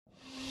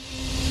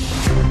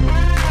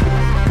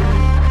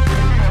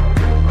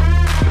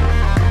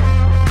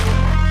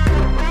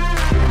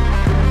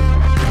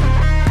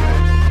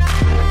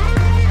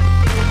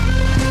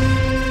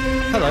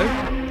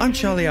I'm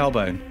Charlie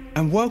Albone,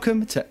 and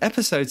welcome to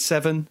episode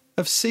 7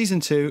 of season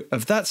 2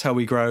 of That's How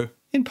We Grow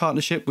in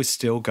partnership with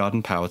Steel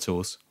Garden Power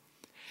Tools.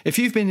 If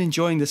you've been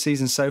enjoying the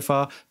season so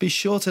far, be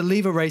sure to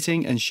leave a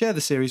rating and share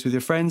the series with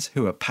your friends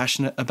who are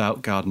passionate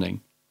about gardening.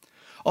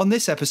 On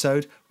this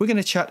episode, we're going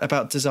to chat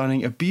about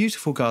designing a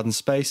beautiful garden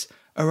space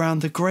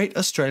around the great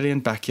Australian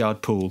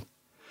backyard pool.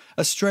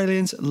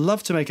 Australians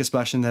love to make a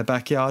splash in their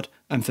backyard,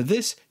 and for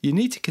this, you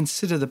need to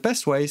consider the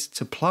best ways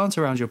to plant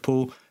around your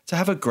pool to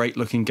have a great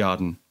looking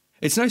garden.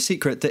 It's no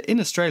secret that in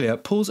Australia,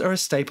 pools are a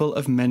staple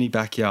of many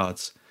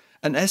backyards.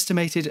 An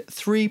estimated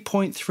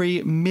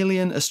 3.3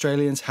 million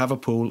Australians have a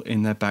pool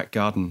in their back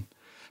garden.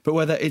 But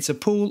whether it's a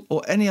pool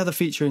or any other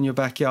feature in your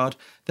backyard,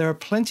 there are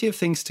plenty of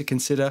things to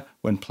consider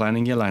when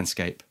planning your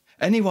landscape.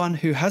 Anyone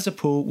who has a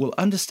pool will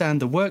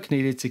understand the work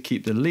needed to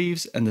keep the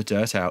leaves and the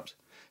dirt out.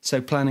 So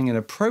planning an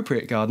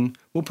appropriate garden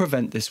will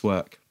prevent this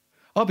work.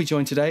 I'll be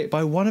joined today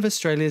by one of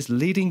Australia's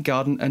leading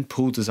garden and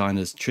pool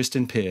designers,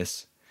 Tristan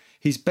Peirce.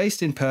 He's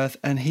based in Perth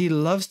and he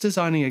loves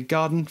designing a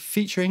garden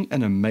featuring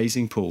an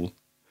amazing pool.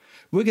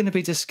 We're going to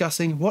be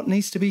discussing what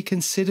needs to be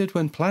considered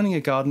when planning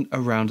a garden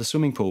around a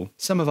swimming pool,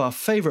 some of our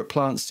favourite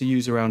plants to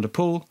use around a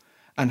pool,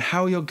 and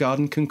how your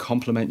garden can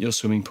complement your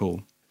swimming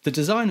pool. The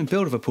design and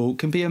build of a pool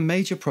can be a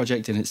major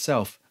project in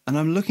itself, and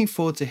I'm looking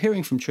forward to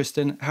hearing from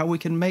Tristan how we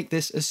can make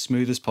this as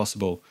smooth as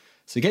possible.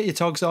 So get your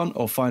togs on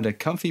or find a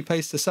comfy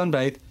place to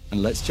sunbathe,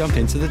 and let's jump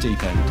into the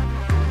deep end.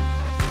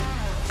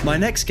 My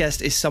next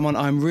guest is someone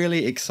I'm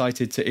really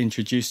excited to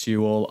introduce to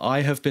you all.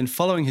 I have been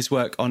following his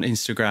work on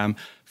Instagram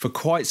for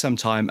quite some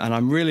time, and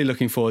I'm really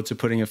looking forward to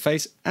putting a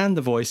face and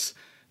a voice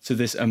to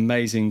this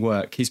amazing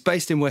work. He's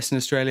based in Western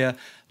Australia,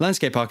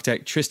 landscape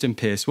architect Tristan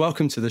Peirce.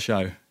 Welcome to the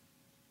show.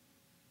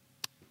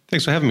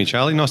 Thanks for having me,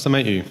 Charlie. Nice to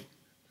meet you.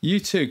 You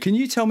too. Can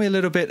you tell me a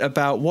little bit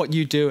about what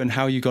you do and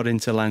how you got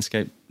into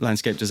landscape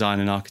design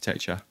and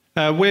architecture?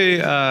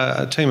 We're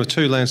a team of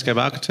 2 landscape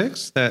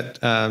architects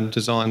that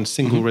design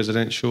single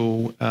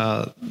residential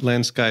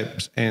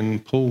landscapes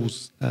and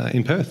pools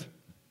in Perth.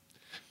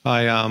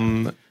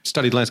 I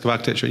studied landscape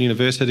architecture at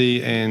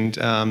university, and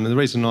the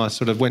reason I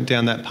sort of went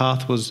down that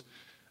path was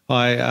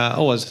I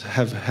always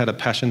have had a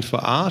passion for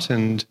art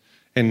and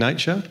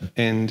nature,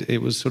 and it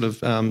was sort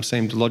of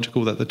seemed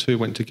logical that the two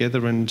went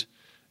together, and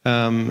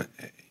and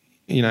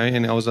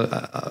I was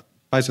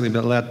basically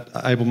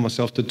able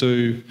myself to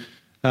do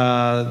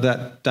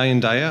that day in,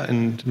 day out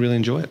and really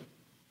enjoy it.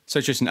 So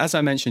Tristan, as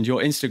I mentioned,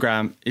 your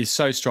Instagram is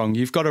so strong.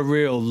 You've got a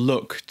real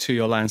look to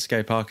your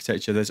landscape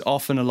architecture. There's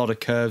often a lot of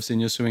curves in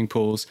your swimming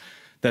pools.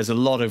 There's a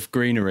lot of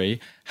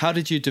greenery. How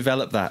did you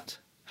develop that?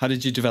 How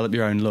did you develop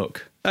your own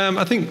look?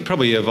 I think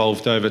probably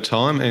evolved over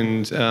time,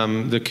 and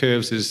the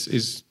curves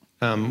is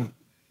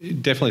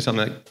definitely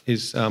something that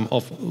is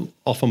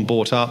often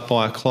brought up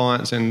by our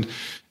clients, and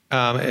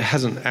it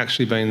hasn't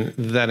actually been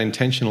that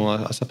intentional.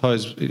 I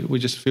suppose we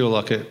just feel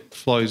like it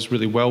flows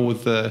really well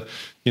with the,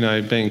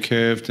 being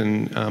curved,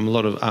 and a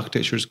lot of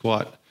architecture is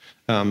quite,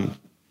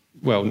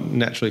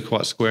 naturally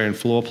quite square in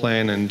floor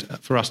plan, and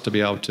for us to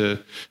be able to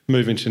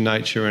move into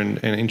nature and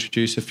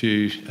introduce a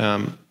few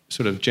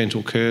sort of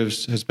gentle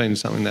curves has been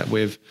something that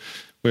we've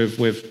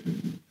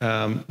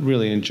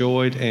really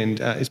enjoyed,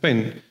 and it's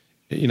been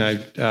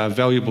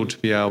valuable to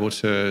be able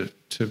to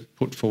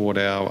put forward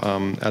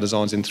our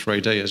designs in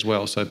 3D as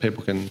well, so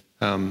people can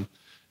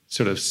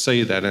sort of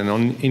see that. And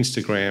on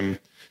Instagram,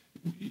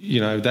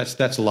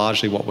 that's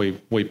largely what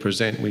we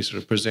present. We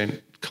sort of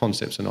present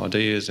concepts and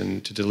ideas,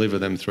 and to deliver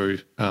them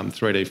through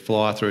 3D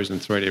fly-throughs and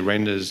 3D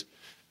renders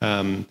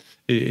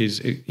is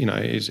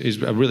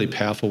a really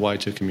powerful way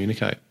to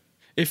communicate.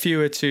 If you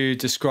were to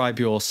describe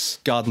your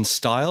garden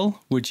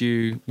style, would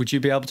you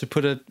be able to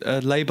put a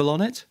label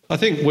on it? I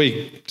think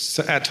we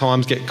at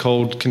times get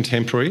called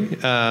contemporary.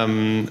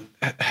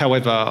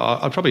 However,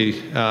 I'd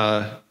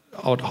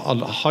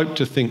hope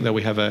to think that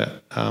we have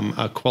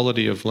a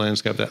quality of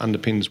landscape that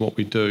underpins what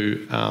we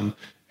do,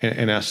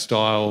 and our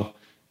style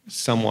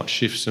somewhat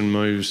shifts and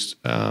moves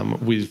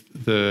with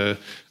the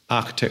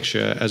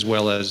architecture as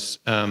well as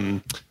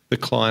the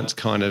client's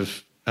kind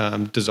of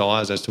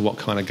desires as to what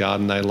kind of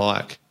garden they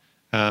like.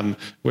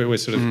 We're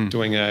sort of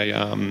doing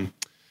some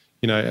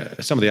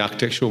of the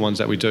architectural ones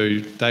that we do,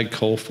 they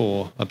call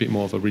for a bit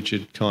more of a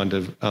rigid kind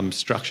of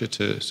structure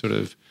to sort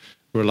of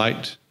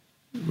relate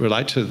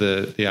to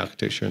the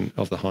architecture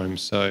of the home.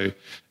 So,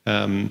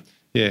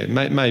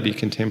 maybe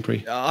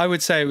contemporary. I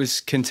would say it was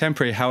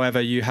contemporary.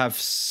 However, you have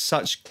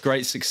such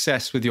great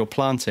success with your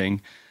planting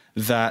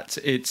that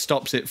it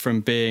stops it from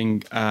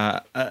being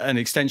an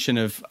extension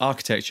of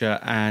architecture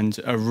and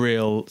a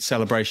real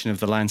celebration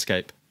of the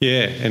landscape.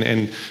 Yeah,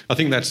 and I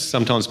think that's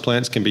sometimes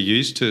plants can be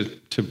used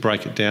to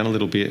break it down a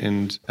little bit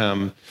and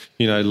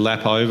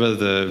lap over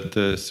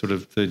the sort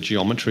of the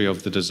geometry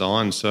of the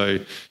design. So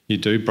you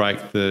do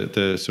break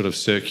the sort of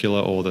circular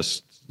or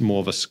the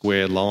more of a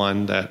square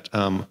line that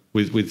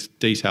with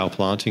detail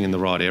planting in the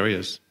right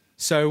areas.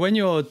 So when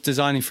you're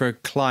designing for a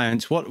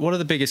client, what are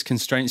the biggest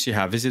constraints you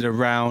have? Is it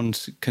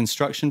around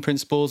construction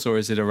principles, or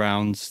is it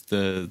around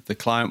the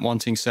client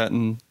wanting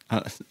certain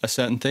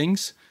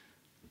things?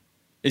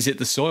 Is it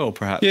the soil,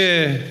 perhaps?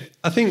 Yeah,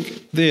 I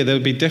think there'll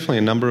be definitely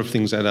a number of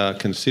things that are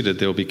considered.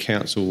 There'll be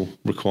council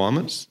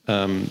requirements,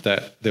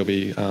 that there'll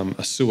be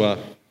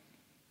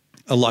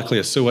likely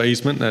a sewer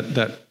easement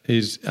that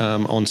is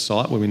on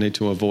site where we need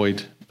to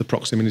avoid the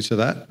proximity to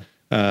that.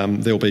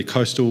 There'll be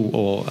coastal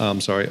or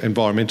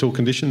environmental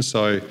conditions.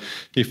 So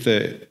if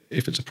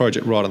it's a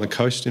project right on the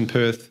coast in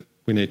Perth,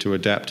 we need to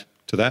adapt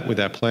to that with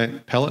our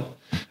plant palette.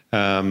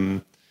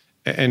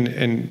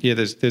 And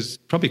there's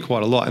probably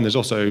quite a lot, and there's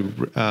also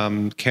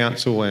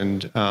council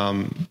and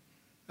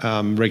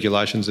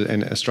regulations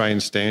and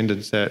Australian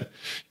standards that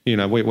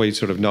we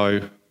sort of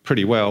know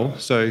pretty well.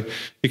 So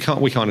we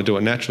kind of do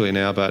it naturally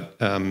now, but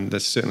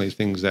there's certainly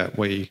things that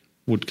we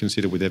would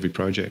consider with every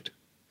project.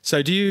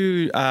 So do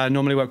you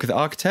normally work with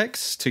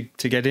architects to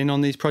get in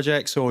on these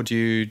projects, or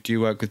do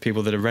you work with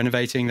people that are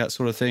renovating, that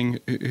sort of thing?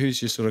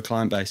 Who's your sort of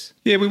client base?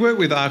 Yeah, we work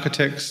with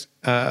architects.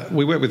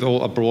 We work with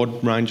a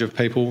broad range of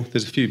people.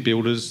 There's a few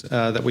builders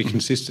that we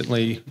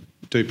consistently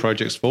do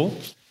projects for.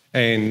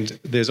 And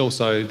there's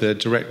also the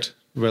direct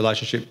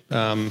relationship,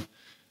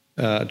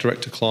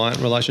 direct to client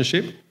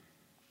relationship.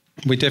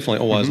 We definitely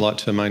always like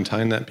to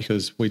maintain that,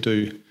 because we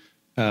do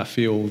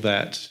feel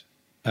that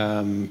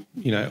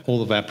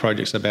all of our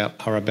projects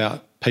are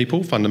about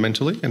people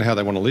fundamentally and how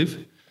they want to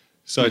live.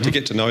 So to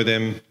get to know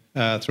them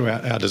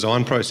throughout our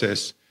design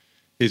process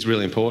is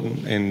really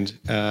important. And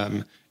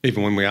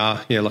even when we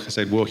are, like I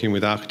said, working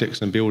with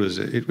architects and builders,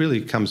 it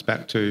really comes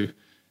back to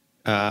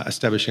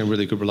establishing a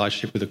really good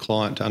relationship with the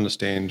client to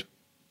understand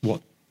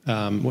what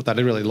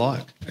they really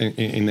like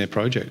in their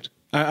project.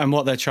 And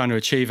what they're trying to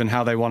achieve and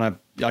how they want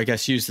to, I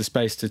guess, use the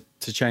space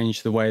to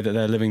change the way that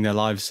they're living their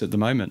lives at the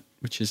moment,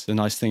 which is the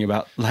nice thing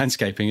about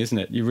landscaping, isn't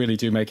it? You really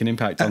do make an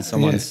impact on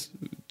someone's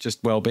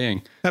just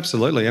well-being.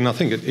 Absolutely. And I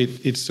think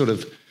it's sort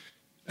of,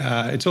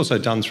 it's also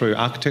done through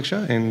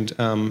architecture and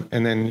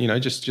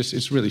then, just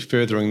it's really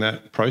furthering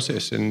that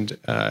process. And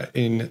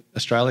in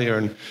Australia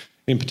and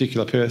in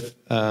particular Perth,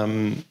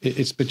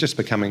 it's just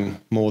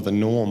becoming more the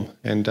norm.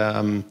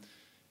 And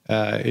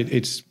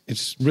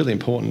it's really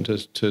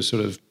important to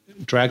sort of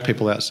drag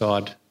people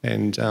outside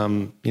and,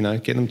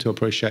 get them to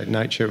appreciate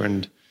nature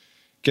and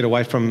get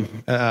away from,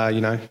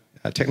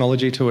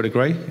 technology to a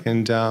degree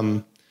and,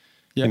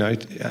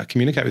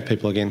 communicate with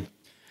people again.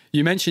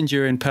 You mentioned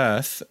you're in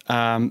Perth.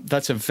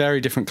 That's a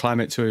very different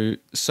climate to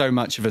so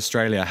much of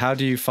Australia. How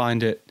do you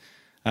find it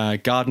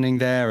gardening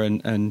there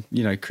and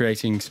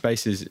creating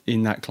spaces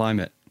in that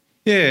climate?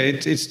 Yeah,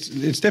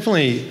 it's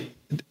definitely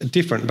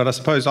different, but I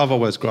suppose I've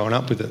always grown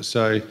up with it.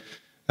 So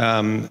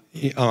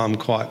I'm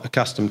quite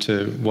accustomed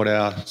to what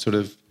our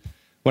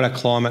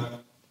climate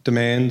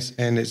demands,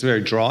 and it's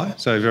very dry,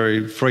 so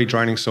very free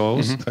draining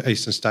soils.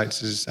 Eastern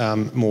States is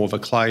more of a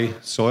clay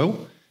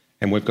soil,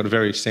 and we've got a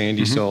very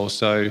sandy soil.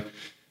 So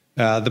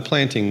the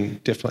planting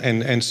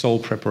definitely and soil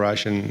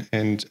preparation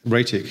and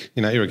retic,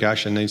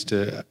 irrigation needs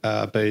to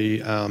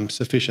be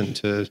sufficient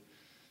to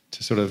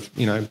sort of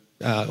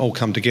all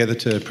come together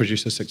to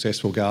produce a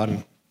successful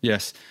garden.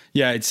 Yes.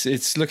 Yeah,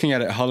 it's looking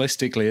at it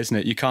holistically, isn't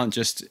it? You can't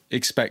just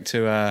expect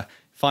to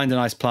find a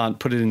nice plant,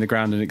 put it in the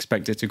ground and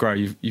expect it to grow.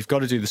 You've got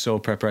to do the soil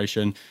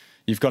preparation,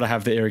 you've got to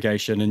have the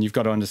irrigation, and you've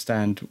got to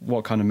understand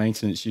what kind of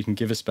maintenance you can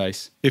give a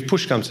space. If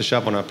push comes to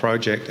shove on a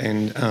project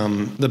and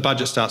the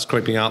budget starts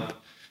creeping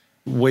up,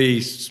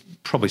 we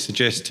probably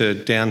suggest to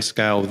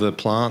downscale the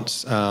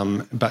plants,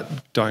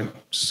 but don't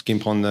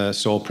skimp on the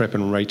soil prep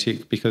and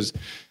retic, because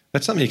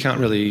that's something you can't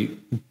really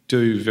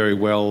do very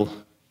well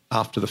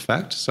after the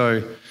fact.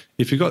 So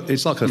if you've got,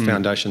 it's like the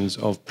foundations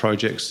of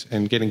projects,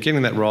 and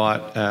getting that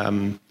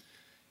right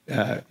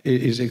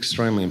is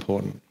extremely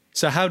important.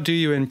 So how do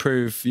you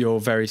improve your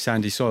very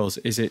sandy soils?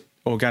 Is it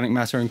organic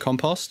matter and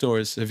compost, or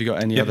have you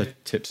got any other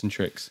tips and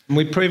tricks?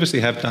 We previously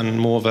have done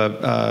more of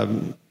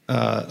a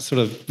sort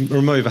of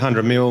remove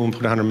 100 mil and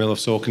put 100 mil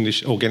of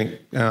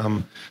organic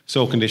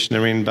soil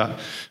conditioner in, but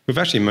we've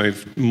actually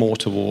moved more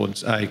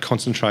towards a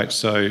concentrate.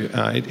 So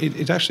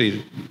it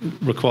actually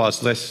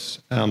requires less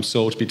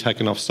soil to be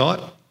taken off site,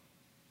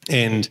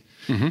 and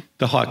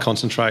the high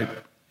concentrate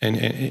and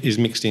is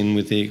mixed in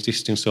with the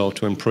existing soil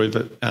to improve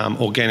it.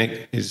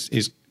 Organic is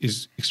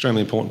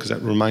extremely important because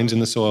that remains in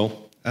the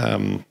soil.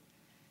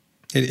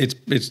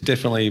 It's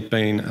definitely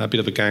been a bit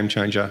of a game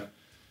changer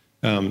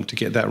to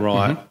get that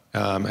right.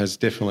 Has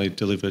definitely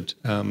delivered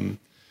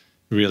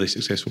really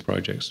successful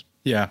projects.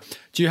 Yeah.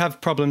 Do you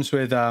have problems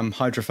with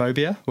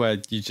hydrophobia, where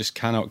you just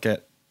cannot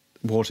get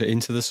water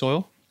into the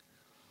soil?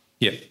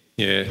 Yeah.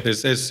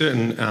 There's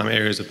certain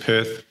areas of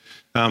Perth,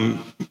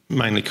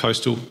 mainly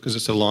coastal, because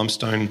it's a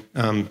limestone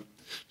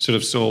sort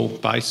of soil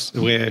base,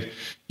 where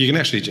you can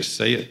actually just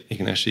see it. You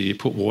can actually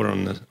put water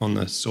on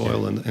the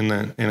soil,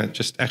 and it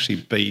just actually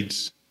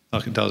beads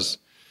like it does,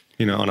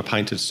 on a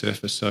painted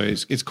surface. So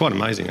it's quite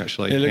amazing,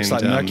 actually. It looks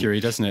like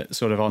mercury, doesn't it?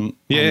 Sort of on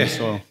the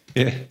soil.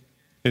 Yeah,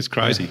 it's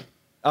crazy.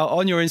 Yeah.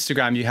 On your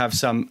Instagram, you have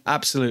some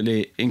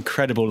absolutely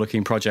incredible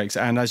looking projects.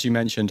 And as you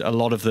mentioned, a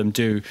lot of them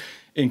do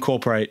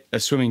incorporate a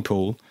swimming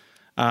pool.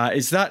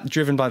 Is that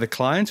driven by the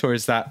client, or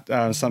is that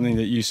something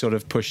that you sort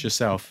of push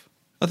yourself?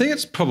 I think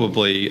it's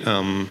probably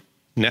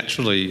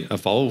naturally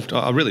evolved.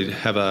 I really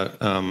have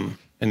an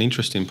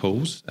interest in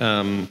pools,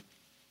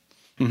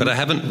 but I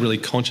haven't really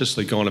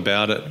consciously gone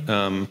about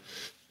it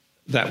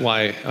that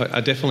way.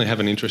 I definitely have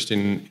an interest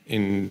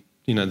in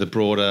the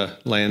broader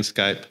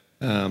landscape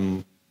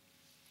and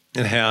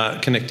how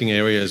connecting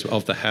areas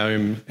of the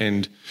home,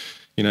 and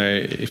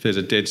if there's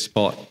a dead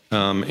spot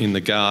in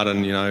the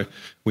garden,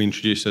 we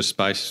introduce a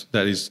space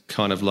that is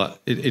kind of like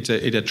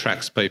it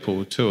attracts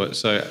people to it.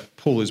 So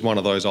pool is one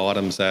of those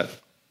items that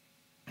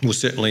will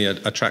certainly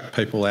attract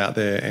people out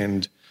there,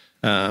 and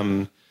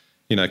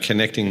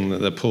connecting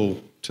the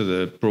pool to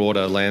the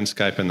broader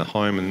landscape and the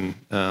home,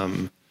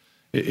 and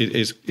it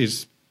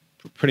is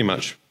pretty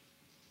much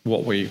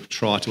what we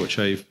try to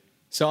achieve.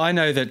 So I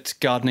know that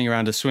gardening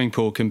around a swimming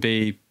pool can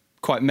be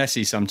quite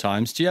messy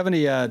sometimes. Do you have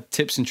any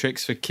tips and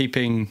tricks for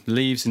keeping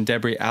leaves and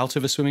debris out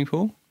of a swimming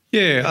pool?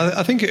 Yeah,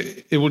 I think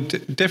it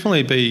would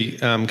definitely be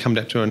come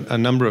down to a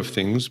number of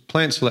things.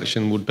 Plant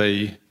selection would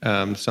be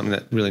something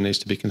that really needs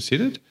to be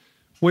considered.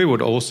 We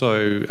would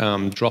also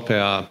drop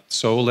our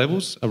soil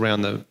levels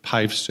around the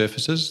paved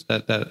surfaces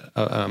that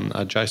are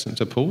adjacent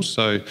to pools,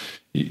 so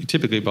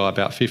typically by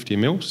about 50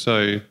 mil.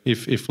 So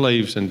if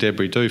leaves and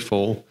debris do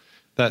fall,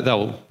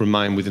 they'll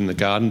remain within the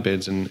garden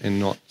beds and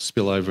not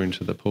spill over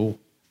into the pool.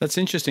 That's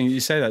interesting that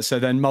you say that. So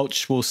then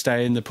mulch will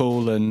stay in the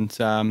pool, and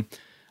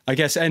I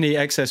guess any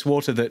excess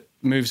water that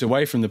moves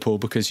away from the pool,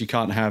 because you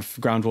can't have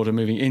groundwater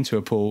moving into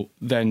a pool,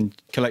 then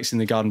collects in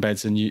the garden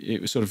beds, and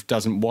it sort of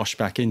doesn't wash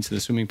back into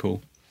the swimming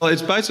pool. Well,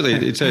 it's basically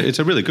it's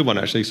a really good one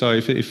actually. So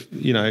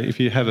if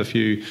you have a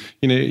few,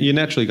 you're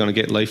naturally going to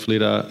get leaf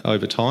litter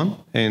over time,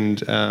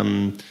 and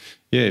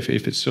if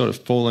it's sort of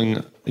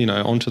falling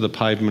onto the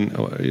pavement,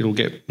 it'll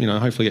get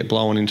hopefully get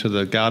blown into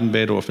the garden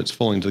bed, or if it's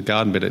falling into the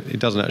garden bed, it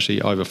doesn't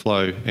actually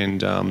overflow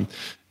and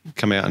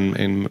come out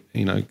and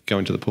go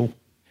into the pool.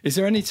 Is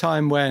there any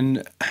time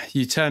when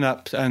you turn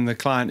up and the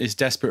client is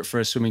desperate for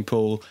a swimming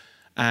pool,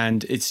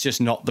 and it's just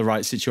not the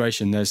right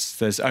situation?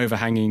 There's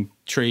overhanging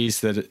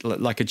trees that,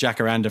 like a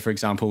jacaranda, for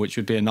example, which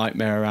would be a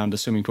nightmare around a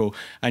swimming pool,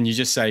 and you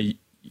just say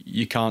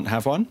you can't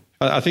have one?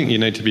 I think you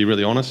need to be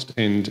really honest,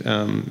 and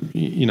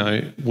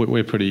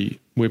we're pretty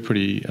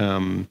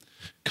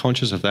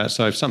conscious of that.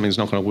 So if something's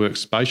not going to work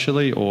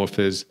spatially, or if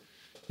there's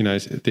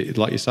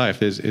like you say, if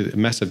there's a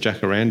massive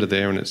jacaranda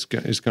there and it's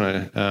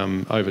going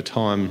to over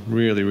time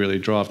really, really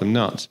drive them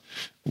nuts,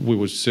 we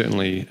would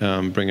certainly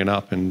bring it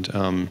up,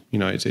 and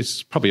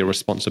it's probably a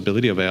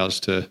responsibility of ours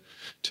to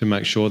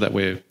make sure that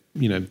we're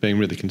being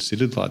really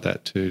considered like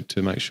that,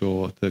 to make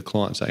sure the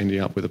clients are ending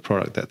up with a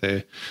product that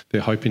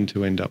they're hoping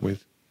to end up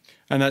with.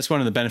 And that's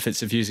one of the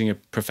benefits of using a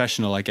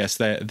professional, I guess.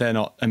 They're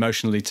not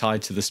emotionally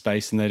tied to the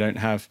space, and they don't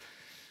have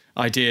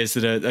ideas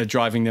that are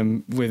driving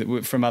them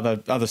from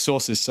other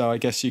sources. So I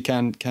guess you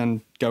can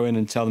go in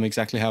and tell them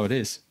exactly how it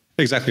is.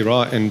 Exactly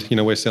right. And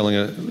we're selling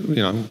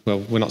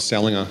we're not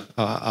selling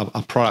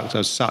a product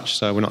as such,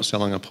 so we're not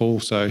selling a pool.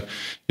 So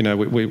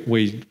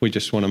we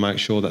just want to make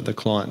sure that the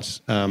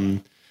clients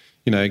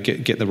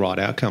get the right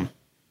outcome.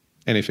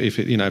 And if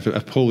a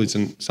pool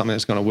isn't something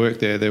that's going to work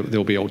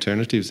there'll be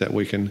alternatives that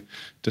we can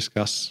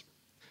discuss.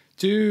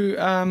 Do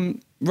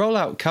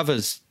rollout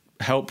covers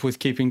help with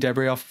keeping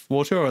debris off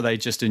water, or are they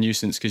just a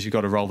nuisance because you've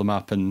got to roll them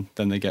up and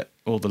then they get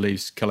all the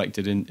leaves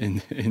collected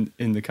in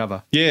the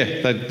cover?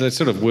 Yeah, they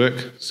sort of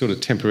work sort of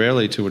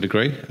temporarily to a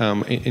degree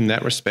in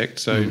that respect.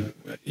 So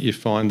you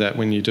find that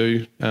when you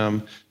do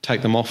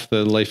take them off,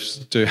 the leaves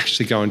do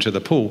actually go into the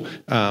pool.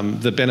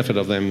 The benefit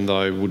of them,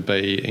 though, would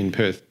be in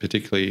Perth,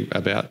 particularly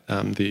about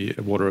the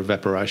water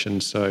evaporation.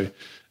 So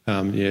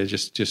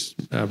just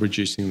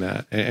reducing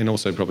that, and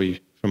also probably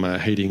from a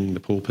heating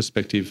the pool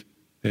perspective,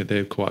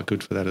 they're quite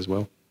good for that as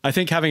well. I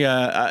think having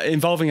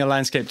involving a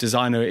landscape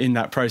designer in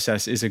that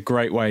process is a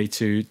great way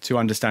to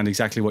understand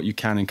exactly what you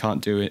can and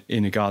can't do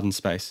in a garden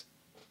space.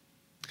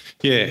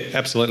 Yeah,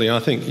 absolutely. And I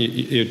think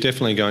you're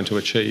definitely going to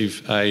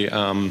achieve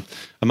a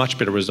much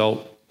better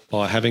result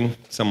by having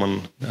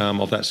someone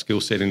of that skill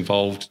set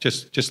involved.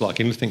 Just like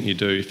anything you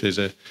do, if there's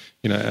a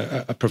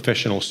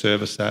professional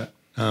service that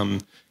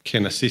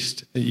can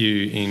assist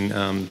you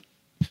in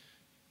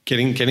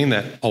getting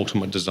that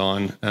ultimate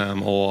design,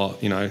 or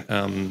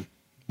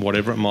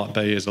whatever it might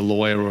be, as a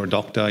lawyer or a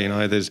doctor,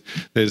 there's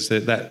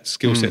that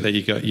skill set that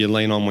you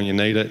lean on when you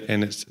need it,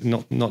 and it's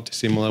not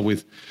dissimilar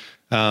with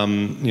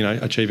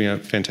achieving a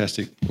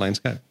fantastic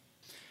landscape.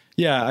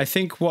 Yeah, I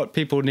think what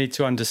people need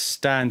to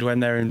understand when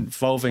they're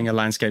involving a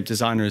landscape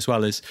designer as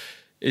well is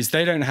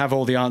they don't have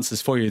all the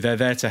answers for you. They're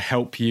there to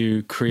help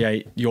you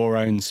create your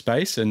own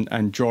space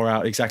and draw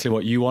out exactly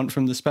what you want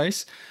from the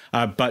space,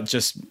 but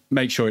just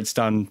make sure it's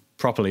done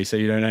properly so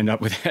you don't end up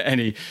with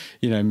any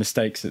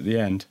mistakes at the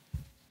end.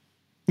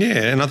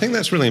 Yeah, and I think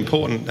that's really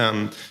important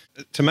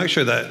to make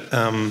sure that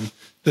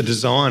the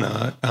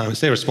designer, it's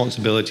their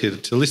responsibility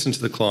to listen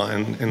to the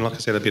client, and like I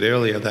said a bit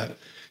earlier, that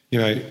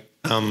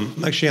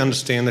make sure you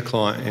understand the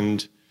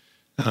client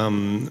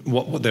and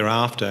what they're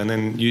after, and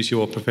then use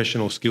your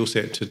professional skill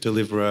set to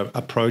deliver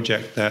a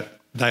project that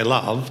they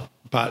love,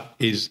 but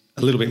is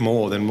a little bit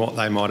more than what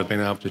they might have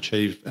been able to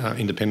achieve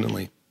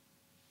independently.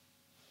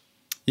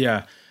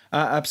 Yeah,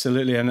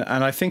 absolutely. And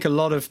I think a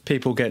lot of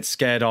people get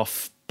scared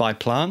off by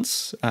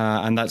plants,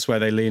 and that's where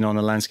they lean on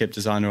a landscape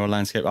designer or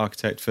landscape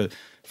architect for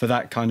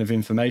that kind of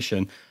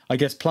information. I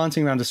guess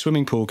planting around a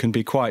swimming pool can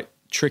be quite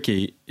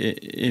tricky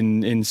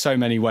in so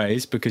many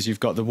ways, because you've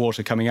got the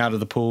water coming out of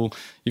the pool,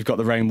 you've got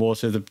the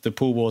rainwater, the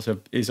pool water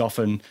is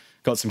often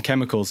got some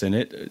chemicals in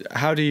it.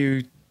 How do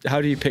you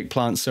pick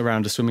plants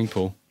around a swimming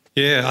pool?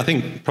 Yeah, I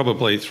think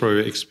probably through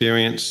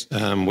experience,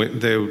 there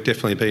will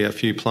definitely be a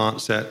few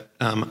plants that,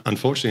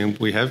 unfortunately,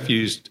 we have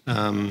used,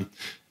 I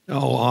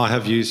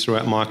have used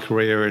throughout my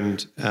career,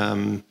 and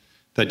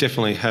they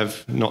definitely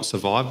have not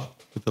survived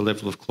with the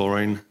level of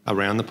chlorine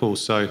around the pool.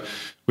 So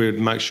we would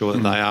make sure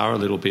that they are a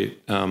little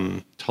bit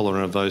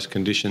tolerant of those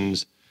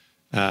conditions.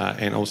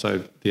 And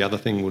also the other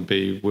thing would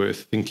be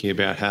worth thinking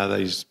about how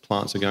these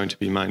plants are going to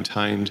be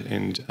maintained,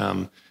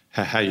 and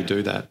how you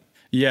do that.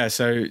 Yeah,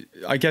 so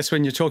I guess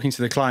when you're talking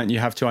to the client, you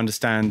have to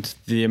understand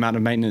the amount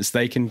of maintenance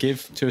they can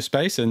give to a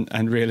space,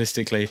 and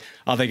realistically,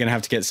 are they going to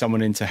have to get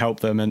someone in to help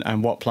them,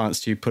 and what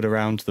plants do you put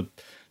around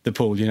the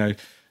pool? You know,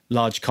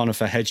 large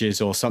conifer hedges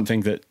or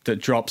something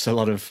that drops a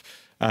lot of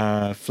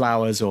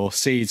flowers or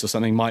seeds or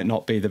something might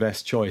not be the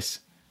best choice.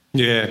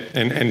 Yeah,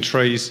 and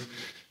trees,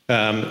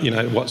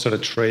 what sort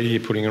of tree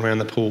you're putting around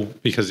the pool,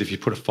 because if you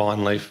put a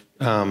fine leaf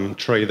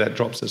tree that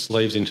drops its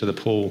leaves into the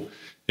pool,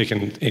 it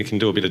can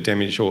do a bit of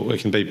damage, or it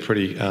can be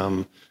pretty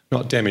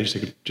not damaged.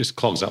 It just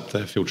clogs up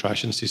the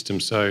filtration system.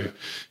 So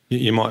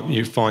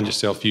you find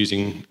yourself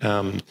using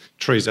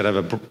trees that have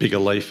a bigger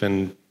leaf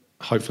and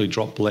hopefully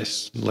drop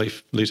less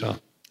leaf litter.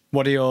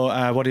 What are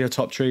your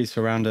top trees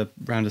for around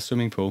a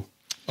swimming pool?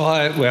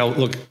 Well,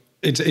 look,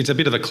 it's a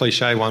bit of a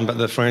cliche one, but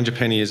the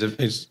frangipani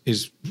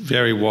is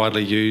very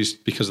widely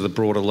used because of the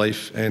broader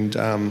leaf, and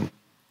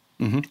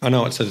I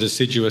know it's a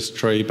deciduous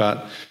tree,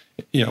 but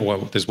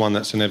there's one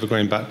that's an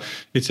evergreen, but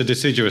it's a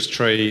deciduous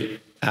tree,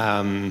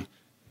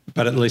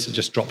 but at least it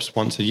just drops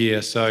once a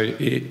year, so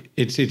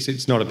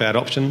it's not a bad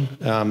option.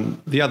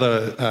 The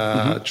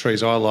other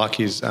trees I like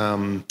is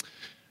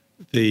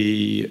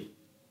the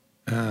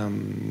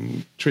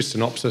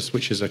Tristan Peirce,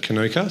 which is a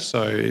Canuka,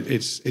 so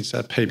it's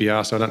a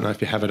PBR. So I don't know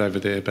if you have it over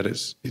there, but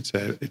it's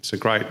a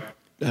great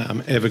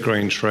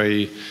evergreen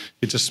tree.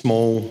 It's a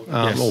small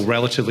or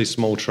relatively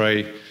small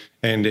tree,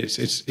 and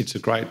it's a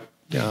great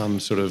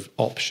sort of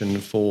option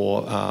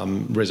for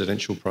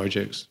residential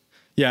projects.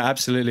 Yeah,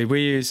 absolutely.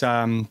 We use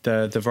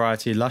the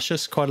variety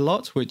Luscious quite a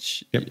lot,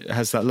 which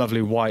has that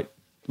lovely white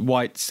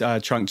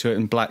trunk to it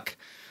and black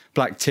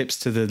tips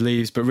to the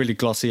leaves, but really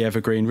glossy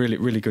evergreen,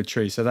 really good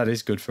tree. So that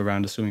is good for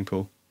around a swimming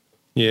pool.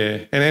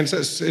 Yeah, and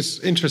it's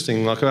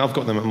interesting. Like, I've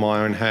got them at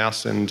my own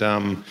house, and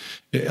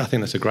I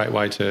think that's a great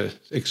way to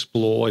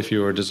explore, if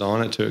you're a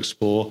designer, to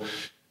explore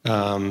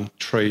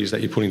trees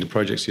that you put into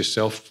projects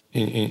yourself.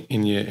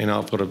 And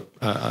I've got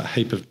a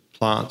heap of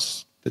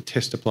plants, the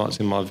tester plants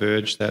in my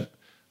verge that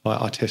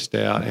I test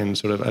out and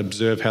sort of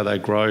observe how they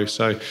grow.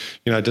 So,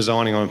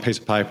 designing on a piece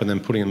of paper and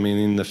then putting them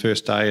in the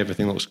first day,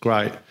 everything looks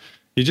great.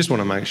 You just want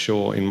to make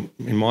sure, in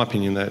my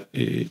opinion, that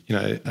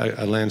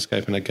a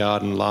landscape and a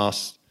garden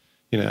lasts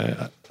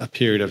a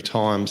period of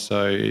time.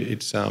 So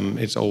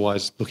it's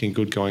always looking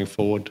good going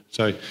forward.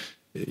 So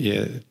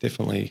yeah,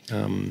 definitely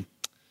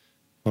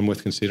one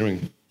worth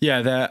considering.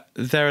 Yeah,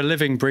 they're a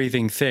living,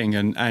 breathing thing,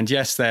 and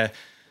yes, they're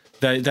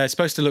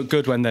supposed to look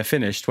good when they're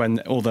finished, when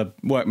all the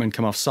workmen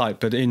come off site.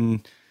 But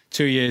in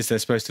 2 years, they're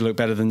supposed to look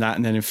better than that,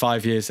 and then in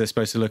 5 years, they're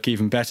supposed to look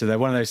even better. They're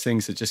one of those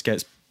things that just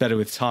gets better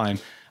with time,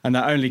 and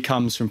that only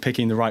comes from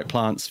picking the right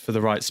plants for the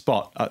right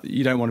spot.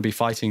 You don't want to be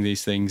fighting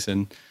these things,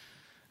 and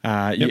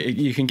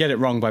you can get it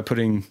wrong by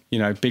putting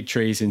big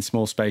trees in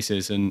small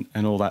spaces and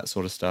all that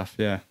sort of stuff.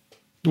 Yeah,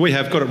 we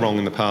have got it wrong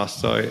in the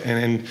past. So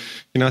and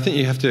I think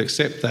you have to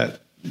accept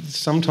that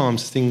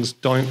sometimes things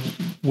don't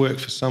work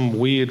for some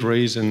weird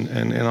reason,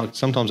 and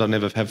sometimes I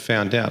never have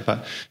found out.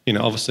 But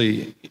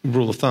obviously,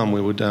 rule of thumb,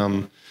 we would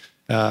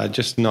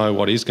just know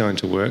what is going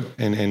to work,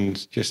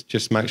 and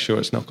just make sure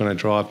it's not going to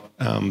drive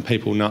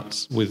people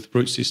nuts with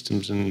root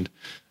systems and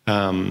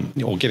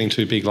or getting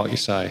too big, like you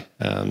say.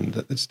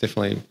 It's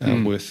definitely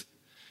worth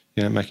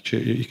making sure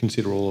you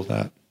consider all of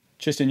that.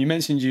 Tristan, you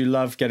mentioned you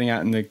love getting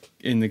out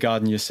in the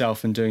garden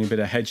yourself and doing a bit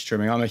of hedge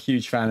trimming. I'm a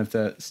huge fan of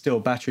the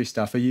still battery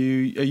stuff. Are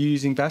you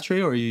using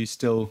battery, or are you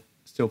still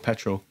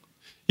petrol?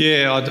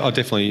 Yeah, I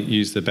definitely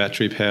use the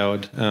battery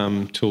powered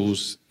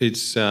tools.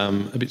 It's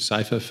a bit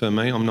safer for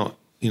me. I'm not,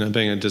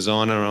 being a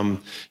designer.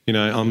 I'm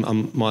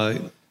my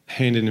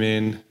hand in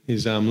man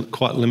is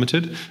quite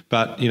limited,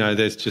 but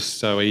they're just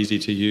so easy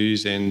to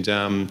use, and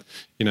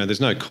there's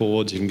no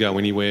cords. You can go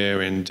anywhere,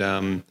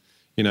 and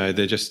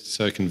they're just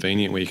so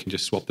convenient where you can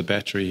just swap the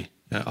battery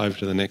over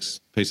to the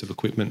next piece of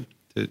equipment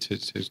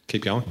to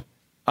keep going.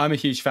 I'm a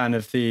huge fan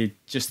of the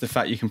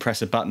fact you can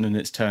press a button and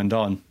it's turned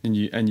on, and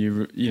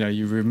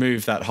you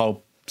remove that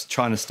whole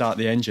trying to start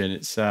the engine.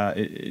 It's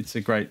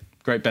a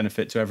great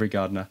benefit to every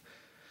gardener.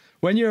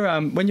 When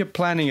you're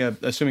planning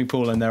a swimming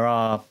pool and there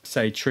are,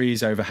 say,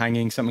 trees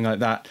overhanging, something like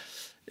that,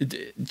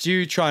 do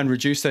you try and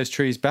reduce those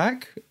trees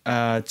back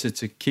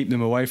to keep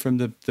them away from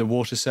the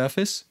water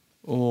surface?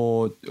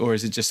 or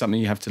is it just something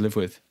you have to live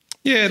with?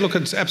 Yeah, look,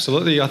 it's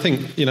absolutely. I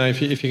think,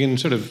 if you can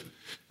sort of,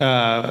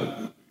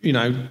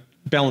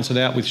 balance it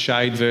out with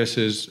shade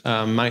versus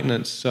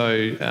maintenance,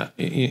 so,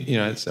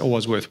 it's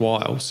always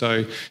worthwhile.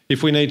 So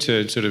if we need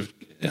to sort of,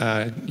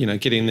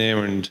 get in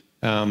there and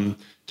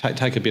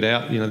take a bit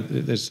out,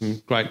 there's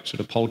some great sort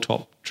of pole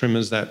top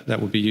trimmers that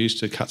would be used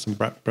to cut some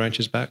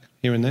branches back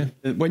here and there.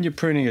 When you're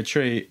pruning a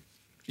tree,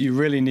 you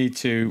really need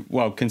to,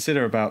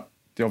 consider about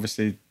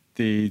obviously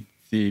the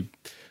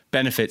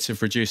benefits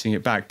of reducing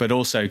it back, but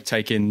also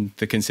take in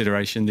the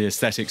consideration, the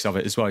aesthetics of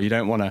it as well. You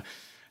don't want to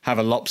have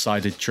a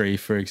lopsided tree,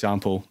 for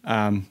example.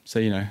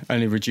 So,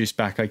 only reduce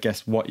back, I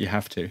guess, what you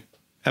have to.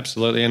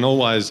 Absolutely. And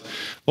always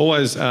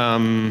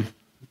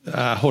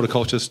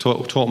horticulturists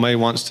taught me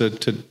once to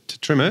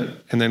trim it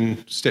and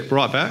then step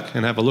right back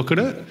and have a look at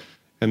it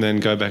and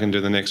then go back and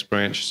do the next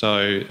branch.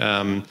 So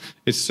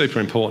it's super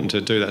important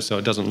to do that so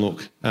it doesn't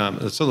look,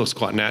 it still looks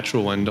quite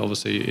natural, and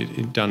obviously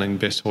it done in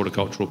best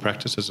horticultural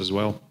practices as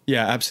well.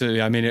 Yeah,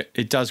 absolutely. I mean,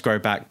 it does grow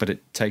back, but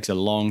it takes a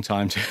long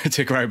time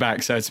to grow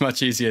back. So it's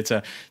much easier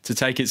to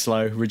take it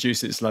slow,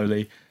 reduce it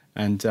slowly,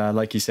 and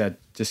like you said,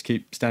 just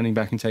keep standing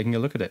back and taking a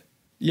look at it.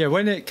 Yeah,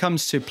 when it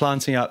comes to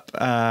planting up,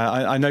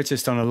 I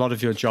noticed on a lot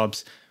of your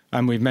jobs,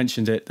 and we've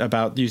mentioned it,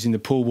 about using the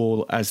pool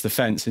wall as the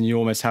fence, and you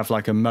almost have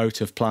like a moat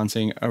of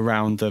planting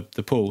around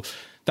the pool.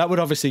 That would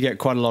obviously get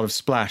quite a lot of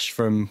splash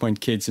from when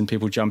kids and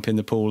people jump in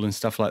the pool and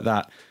stuff like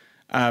that.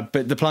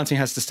 But the planting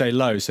has to stay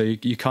low, so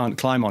you can't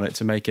climb on it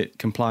to make it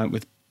compliant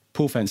with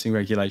pool fencing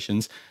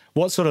regulations.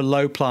 What sort of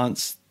low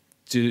plants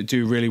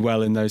do really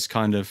well in those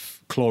kind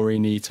of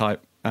chlorine-y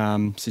type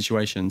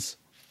situations?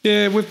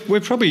 Yeah,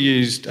 we've probably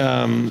used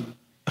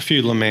a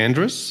few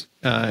lamandras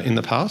in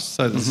the past,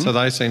 so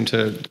they seem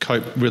to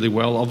cope really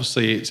well.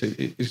 Obviously, it's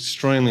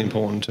extremely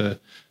important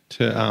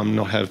to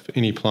not have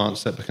any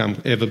plants that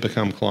ever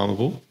become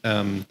climbable.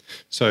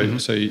 So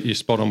you're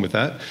spot on with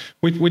that.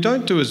 We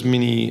don't do as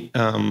many.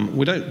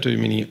 We don't do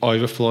many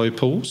overflow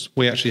pools.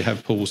 We actually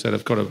have pools that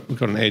have got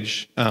an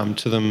edge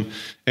to them,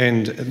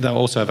 and they'll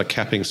also have a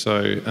capping,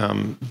 so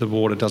the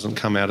water doesn't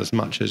come out as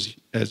much as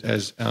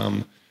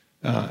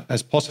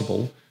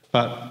possible.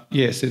 But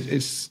yes,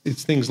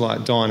 it's things like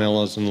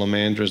dianellas and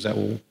lamandras that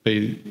will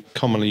be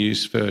commonly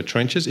used for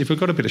trenches. If we've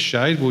got a bit of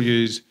shade, we'll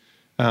use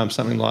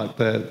something like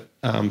the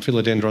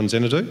philodendron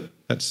xanadu.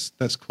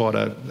 That's quite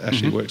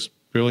actually works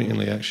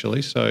brilliantly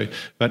actually. So,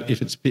 but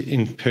if it's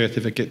in Perth,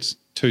 if it gets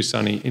too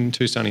sunny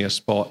a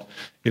spot,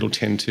 it'll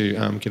tend to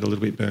get a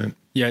little bit burnt.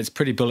 Yeah, it's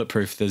pretty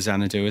bulletproof, the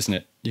xanadu, isn't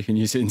it? You can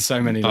use it in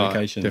so many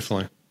locations.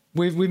 Definitely.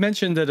 We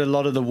mentioned that a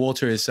lot of the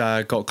water is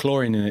got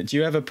chlorine in it. Do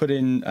you ever put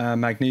in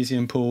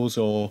magnesium pools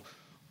or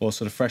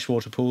sort of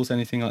freshwater pools,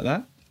 anything like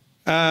that?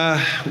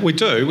 We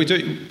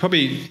do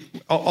probably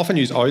often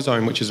use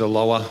ozone, which is a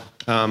lower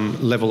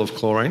level of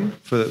chlorine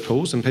for the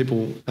pools, and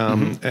people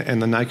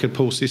and the naked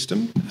pool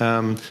system.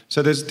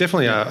 So there's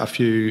definitely a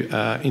few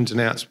ins and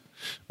outs.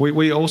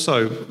 We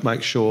also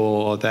make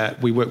sure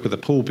that we work with a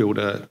pool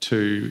builder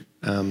to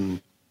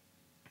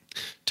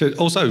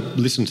also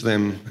listen to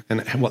them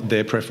and what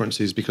their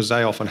preference is, because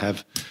they often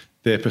have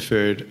their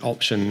preferred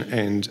option,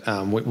 and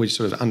we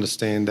sort of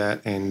understand that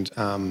and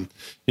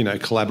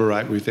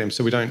collaborate with them.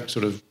 So we don't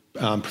sort of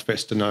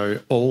profess to know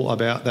all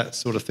about that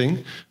sort of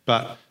thing,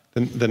 but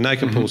the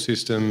naked pool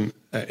system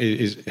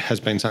has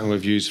been something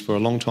we've used for a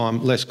long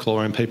time. Less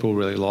chlorine, people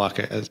really like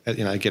it.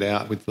 Get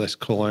out with less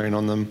chlorine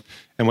on them,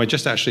 and we're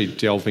just actually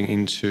delving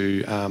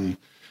into.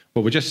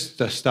 We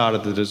just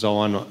started the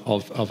design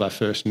of our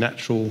first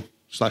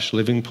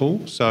natural/living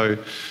pool. So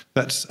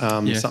that's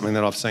something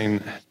that I've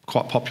seen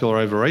quite popular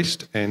over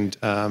East, and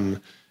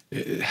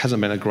it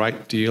hasn't been a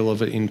great deal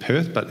of it in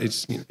Perth, but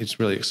it's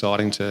really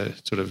exciting to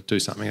sort of do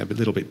something a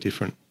little bit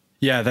different.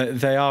 Yeah,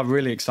 they are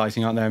really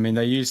exciting, aren't they? I mean,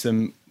 they use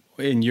them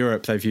in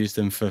Europe. They've used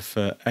them for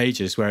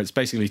ages, where it's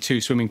basically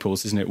two swimming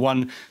pools, isn't it?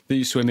 One that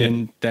you swim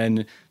in,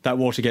 then that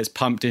water gets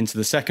pumped into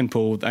the second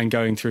pool and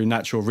going through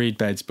natural reed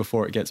beds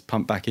before it gets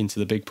pumped back into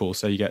the big pool.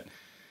 So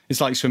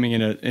it's like swimming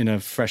in a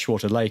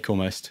freshwater lake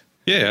almost.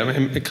 Yeah, I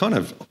mean, it kind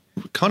of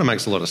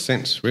makes a lot of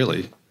sense,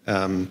 really.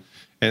 And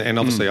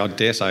obviously, I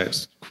dare say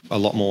it's a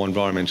lot more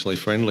environmentally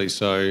friendly.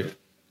 So,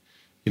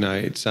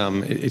 it's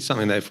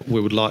something that we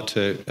would like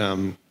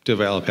to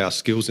develop our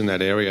skills in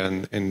that area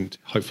and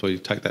hopefully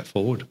take that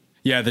forward.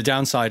 Yeah, the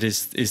downside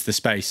is the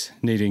space,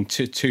 needing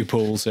two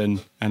pools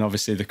and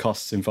obviously the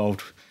costs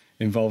involved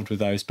with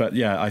those. But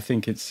yeah, I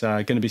think it's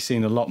going to be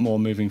seen a lot more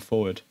moving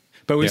forward.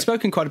 But we've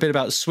spoken quite a bit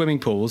about swimming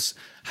pools.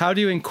 How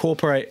do you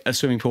incorporate a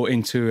swimming pool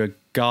into a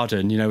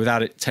garden,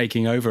 without it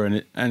taking over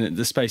and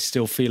the space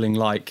still feeling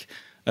like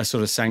a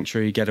sort of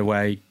sanctuary,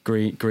 getaway,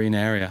 green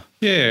area?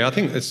 Yeah, I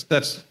think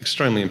that's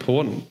extremely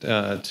important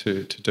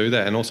to do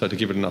that, and also to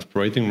give it enough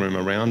breathing room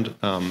around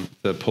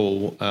the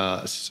pool,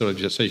 sort of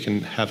just so you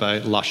can have a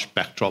lush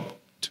backdrop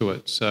to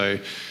it. So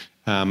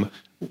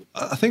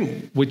I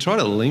think we try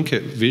to link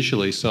it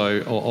visually.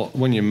 So or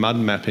when you're mud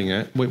mapping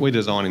it, we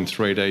design in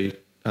 3D.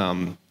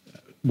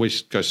 We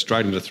go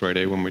straight into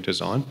 3D when we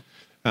design.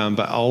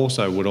 But I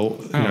also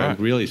would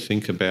really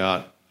think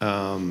about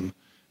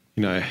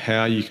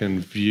how you can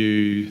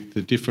view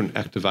the different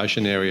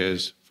activation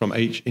areas from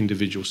each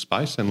individual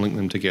space and link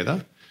them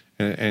together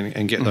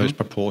and get those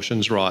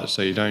proportions right,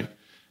 so you don't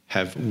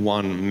have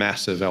one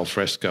massive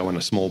alfresco and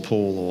a small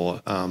pool,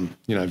 or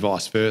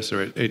vice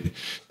versa.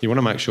 You want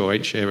to make sure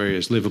each area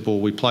is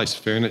livable. We place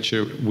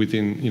furniture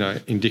within,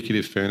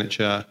 indicative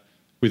furniture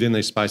within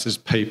these spaces.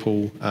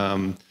 People,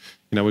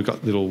 we've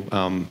got little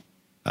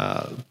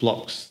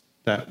blocks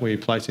that we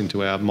place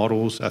into our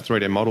models, our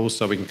 3D models,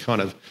 so we can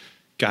kind of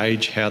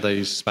gauge how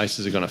these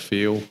spaces are going to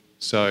feel.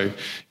 So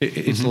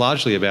it's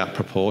largely about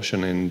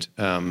proportion and,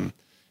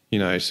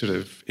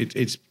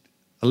 it's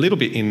a little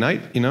bit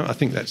innate. I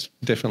think that's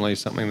definitely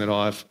something that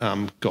I've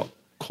got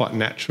quite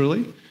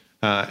naturally.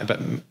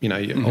 But,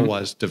 you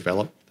always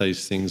develop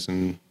these things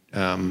and,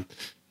 when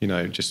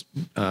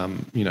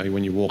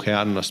you walk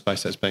out in a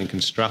space that's being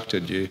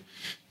constructed,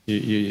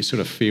 you sort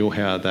of feel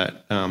how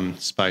that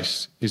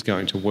space is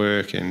going to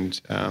work,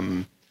 and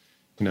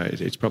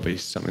it's probably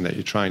something that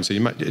you train. So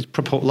it's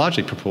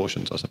largely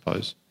proportions, I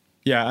suppose.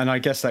 Yeah, and I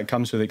guess that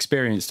comes with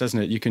experience,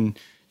 doesn't it? You can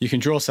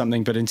draw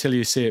something, but until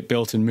you see it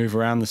built and move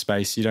around the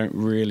space, you don't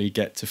really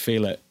get to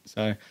feel it.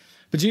 So,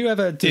 but do you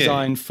ever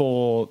design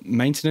for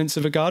maintenance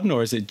of a garden,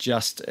 or is it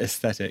just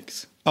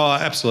aesthetics? Oh,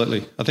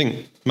 absolutely. I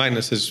think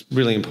maintenance is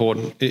really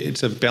important.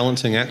 It's a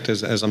balancing act,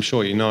 as I'm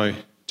sure you know,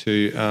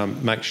 to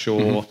make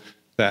sure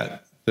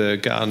that the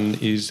garden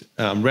is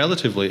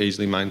relatively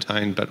easily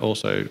maintained, but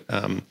also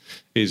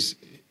is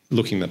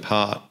looking the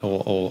part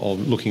or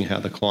looking how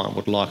the client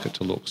would like it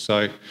to look.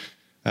 So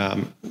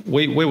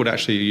we would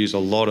actually use a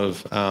lot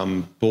of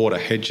border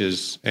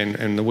hedges,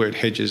 and the word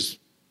hedges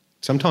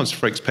sometimes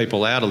freaks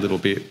people out a little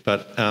bit,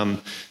 but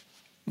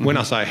when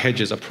I say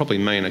hedges, I probably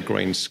mean a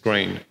green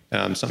screen,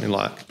 something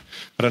like,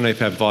 I don't know if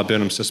you have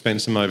viburnum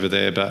suspensum over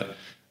there, but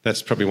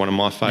that's probably one of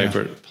my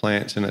favourite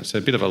plants, and it's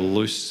a bit of a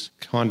loose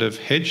kind of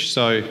hedge.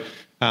 So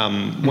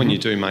when you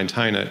do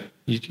maintain it,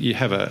 you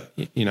have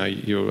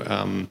your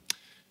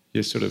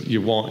sort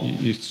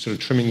of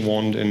trimming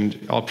wand,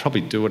 and I'll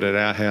probably do it at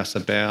our house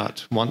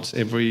about once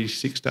every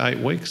 6 to 8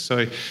 weeks.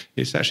 So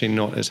it's actually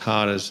not as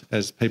hard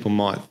as people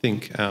might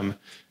think.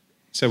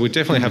 So we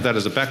definitely have that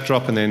as a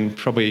backdrop, and then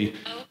probably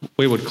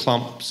we would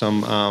clump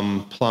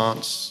some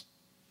plants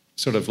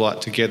sort of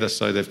like together,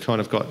 so they've kind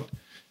of got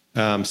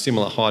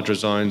similar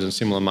hydrozones and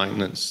similar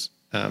maintenance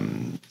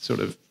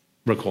sort of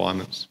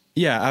requirements.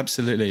 Yeah,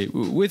 absolutely.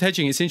 With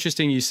hedging, it's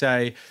interesting you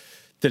say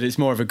that it's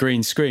more of a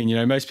green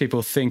screen. Most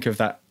people think of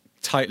that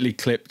tightly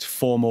clipped,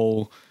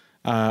 formal,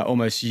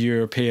 almost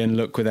European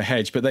look with a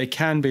hedge, but they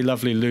can be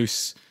lovely,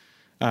 loose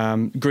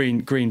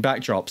green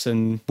backdrops.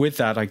 And with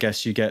that, I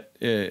guess you get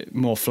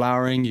more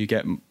flowering, you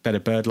get better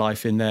bird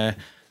life in there,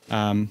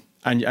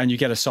 and you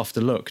get a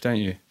softer look, don't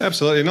you?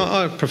 Absolutely. No,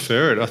 I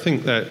prefer it. I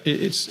think that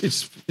it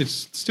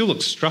still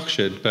looks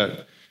structured,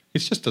 but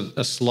it's just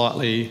a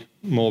slightly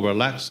more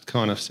relaxed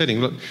kind of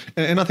setting. Look,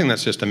 and I think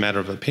that's just a matter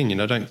of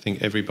opinion. I don't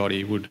think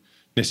everybody would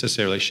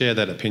necessarily share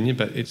that opinion,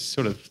 but it's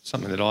sort of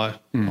something that I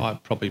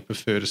probably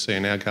prefer to see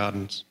in our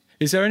gardens.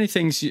 Is there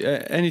anything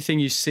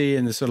you see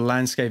in the sort of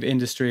landscape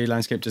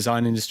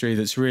design industry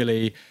that's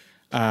really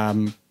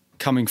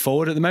coming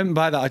forward at the moment?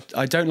 By that,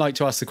 I don't like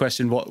to ask the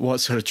question, what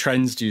sort of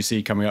trends do you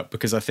see coming up?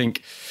 Because I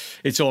think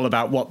it's all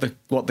about what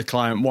the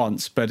client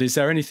wants. But is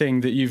there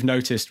anything that you've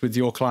noticed with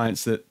your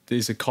clients that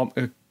is a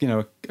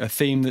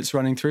theme that's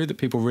running through that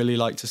people really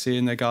like to see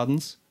in their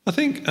gardens? I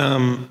think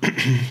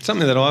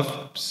something that I've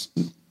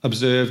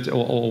observed,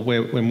 or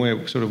when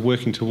we're sort of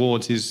working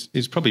towards,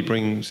 is probably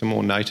bringing some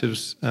more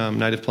native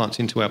plants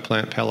into our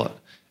plant palette,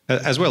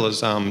 as well as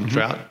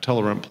drought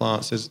tolerant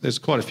plants. There's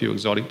quite a few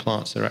exotic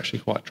plants that are actually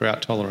quite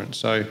drought tolerant.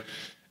 So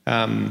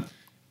I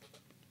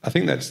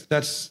think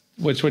that's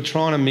we're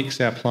trying to mix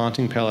our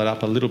planting palette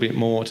up a little bit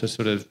more to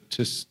sort of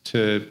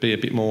to be a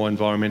bit more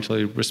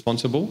environmentally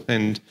responsible,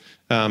 and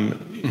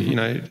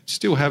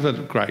still have a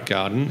great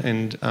garden,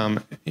 and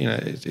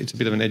it's a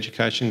bit of an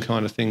education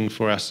kind of thing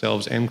for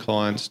ourselves and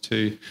clients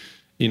to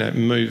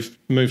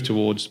move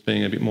towards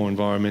being a bit more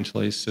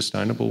environmentally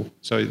sustainable.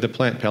 So the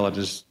plant palette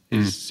is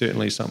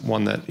certainly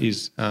one that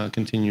is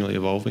continually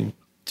evolving.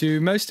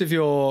 Do most of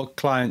your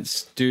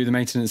clients do the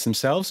maintenance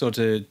themselves, or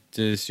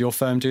does your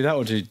firm do that,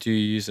 or do you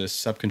use a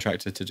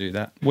subcontractor to do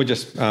that? We're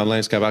just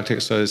landscape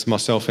architects, so it's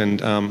myself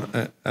and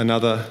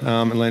another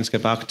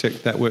landscape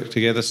architect that work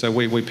together. So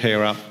we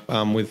pair up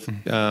with.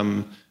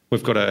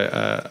 We've got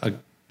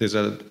there's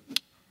a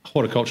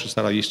horticulturist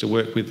that I used to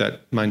work with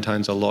that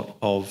maintains a lot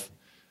of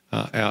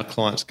our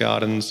clients'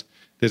 gardens.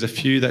 There's a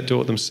few that do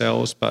it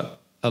themselves,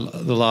 but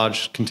the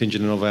large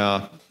contingent of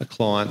our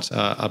clients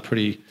are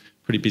pretty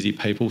busy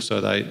people, so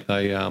they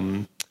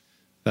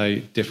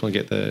definitely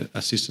get the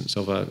assistance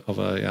of a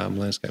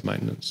landscape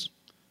maintenance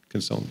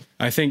consultant.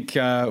 I think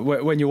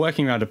when you're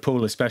working around a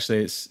pool,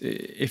 especially,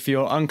 if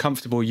you're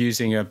uncomfortable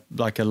using a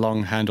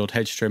long-handled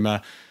hedge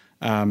trimmer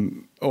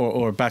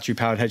or a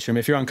battery-powered hedge trimmer,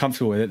 if you're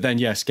uncomfortable with it, then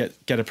yes, get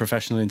a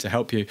professional in to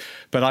help you.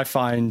 But I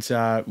find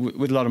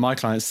with a lot of my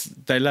clients,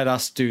 they let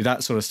us do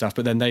that sort of stuff,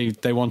 but then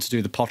they want to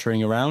do the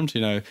pottering around,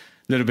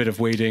 little bit of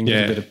weeding, a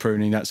little bit of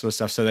pruning, that sort of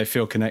stuff, so they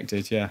feel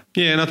connected. Yeah,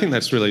 and I think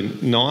that's really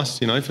nice,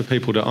 for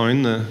people to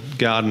own the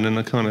garden and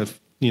the kind of,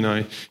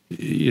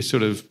 you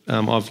sort of,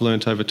 I've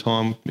learnt over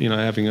time,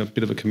 having a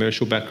bit of a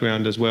commercial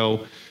background as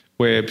well,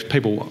 where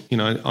people,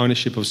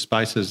 ownership of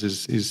spaces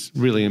is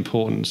really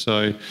important.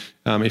 So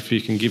if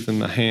you can give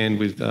them a hand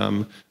with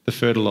the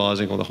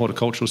fertilising or the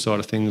horticultural side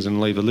of things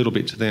and leave a little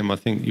bit to them, I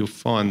think you'll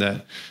find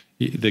that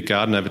the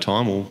garden over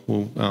time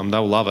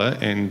they'll love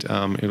it, and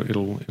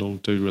it'll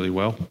do really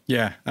well.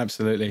 Yeah,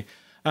 absolutely.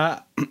 An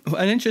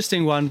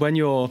interesting one when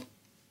you're,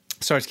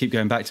 sorry to keep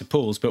going back to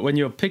pools, but when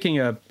you're picking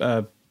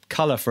a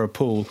colour for a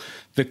pool,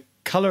 the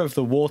colour of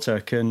the water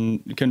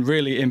can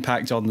really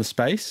impact on the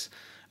space.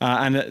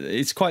 And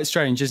it's quite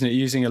strange, isn't it?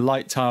 Using a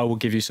light tile will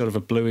give you sort of a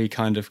bluey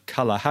kind of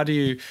colour. How do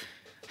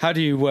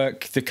you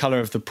work the colour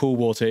of the pool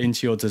water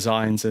into your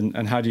designs,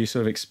 and how do you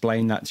sort of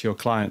explain that to your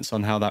clients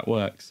on how that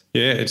works?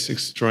 Yeah, it's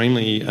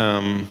extremely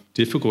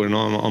difficult, and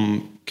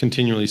I'm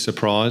continually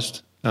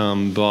surprised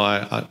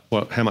by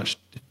how much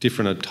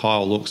different a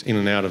tile looks in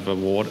and out of the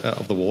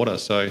water.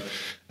 So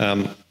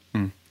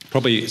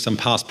probably some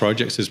past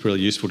projects is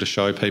really useful to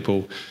show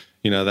people,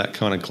 that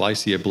kind of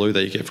glacier blue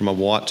that you get from a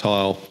white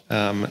tile.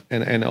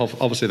 And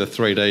obviously the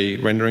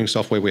 3D rendering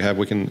software we have,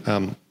 we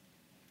can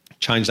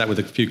change that with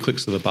a few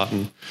clicks of the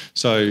button.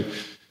 So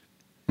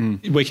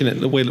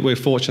we're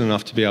fortunate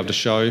enough to be able to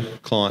show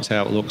clients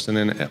how it looks, and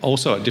then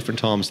also at different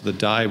times of the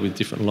day with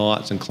different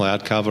lights and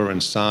cloud cover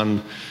and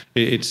sun,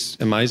 it's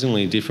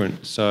amazingly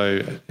different.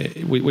 So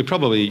we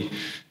probably,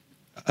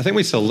 I think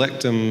we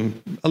select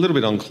them a little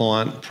bit on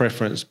client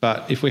preference,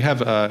 but if we have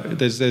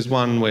there's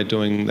one we're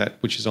doing that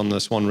which is on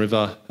the Swan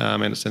River,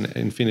 and it's an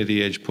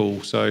infinity edge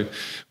pool. So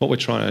what we're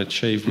trying to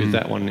achieve with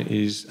that one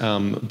is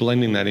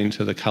blending that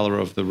into the colour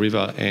of the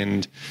river,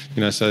 and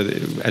so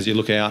as you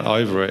look out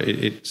over it,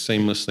 it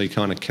seamlessly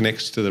kind of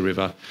connects to the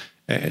river.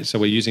 So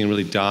we're using a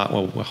really dark,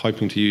 we're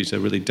hoping to use a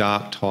really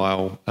dark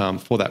tile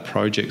for that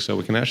project, so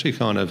we can actually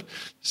kind of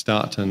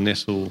start to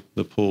nestle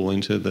the pool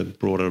into the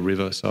broader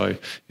river. So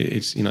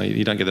it's,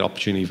 you don't get the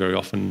opportunity very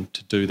often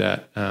to do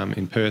that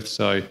in Perth.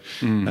 So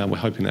we're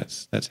hoping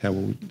that's how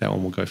that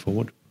one will go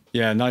forward.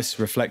 Yeah, nice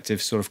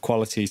reflective sort of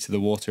quality to the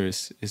water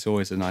is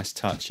always a nice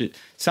touch. It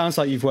sounds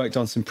like you've worked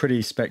on some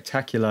pretty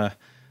spectacular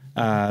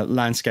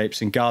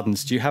landscapes and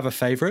gardens. Do you have a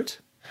favourite?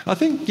 I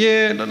think,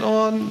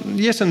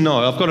 yes and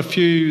no. I've got a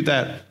few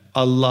that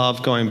I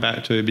love going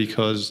back to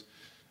because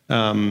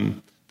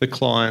the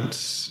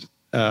clients,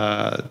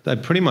 they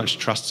pretty much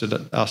trusted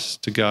us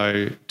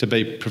to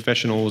be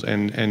professionals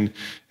and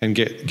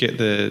get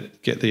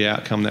the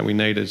outcome that we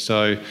needed.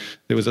 So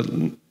there was a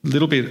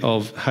little bit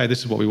of, hey, this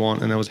is what we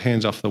want, and there was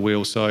hands off the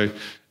wheel. So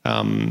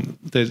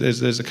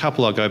there's a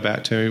couple I go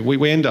back to.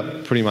 We end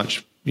up pretty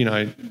much,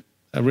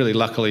 really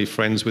luckily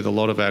friends with a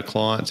lot of our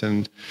clients,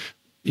 and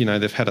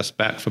they've had us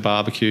back for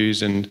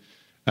barbecues and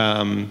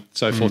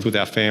so forth with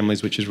our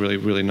families, which is really,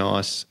 really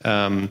nice.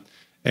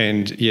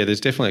 There's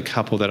definitely a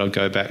couple that I'll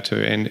go back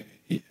to, and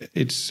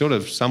it's sort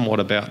of somewhat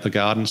about the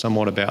garden,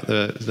 somewhat about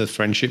the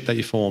friendship that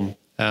you form,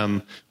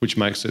 which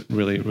makes it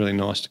really, really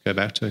nice to go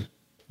back to.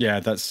 Yeah,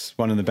 that's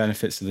one of the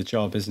benefits of the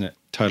job, isn't it?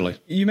 Totally.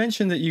 You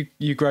mentioned that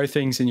you grow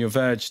things in your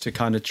verge to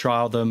kind of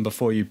trial them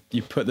before you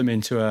put them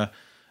into a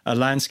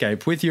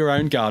landscape. With your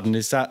own garden,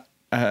 is that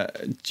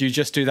do you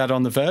just do that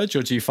on the verge,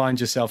 or do you find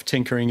yourself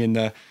tinkering in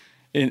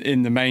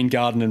the main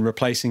garden and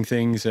replacing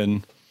things?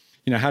 And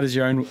how does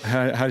your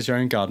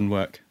own garden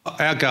work?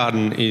 Our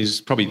garden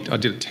is probably, I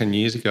did it 10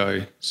 years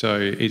ago, so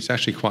it's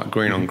actually quite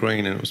green on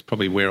green, and it was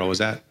probably where I was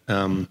at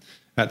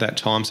that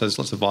time. So there's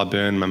lots of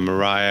viburnum and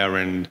Maria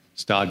and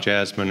star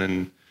jasmine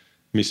and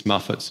Miss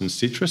Muffets and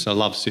citrus. I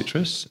love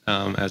citrus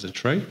as a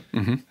tree.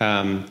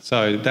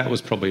 So that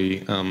was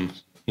probably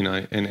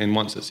and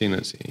once it's in,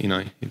 it's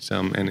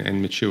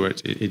and mature,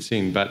 it's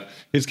in. But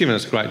it's given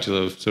us a great deal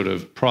of sort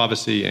of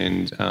privacy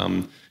and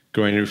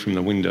greenery from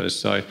the windows.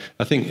 So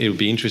I think it would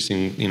be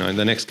interesting.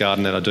 The next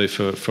garden that I do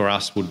for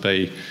us would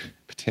be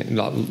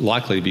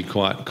likely to be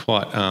quite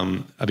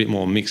a bit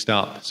more mixed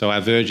up. So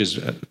our verge is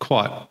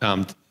quite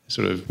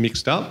sort of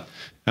mixed up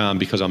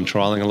because I'm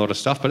trialling a lot of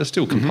stuff, but it's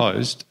still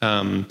composed.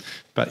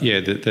 But yeah,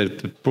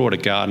 the broader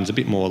garden's a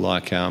bit more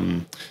like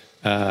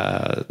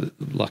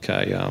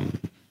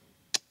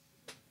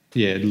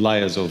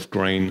layers of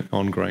green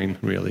on green,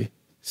 really.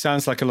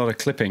 Sounds like a lot of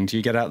clipping. Do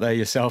you get out there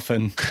yourself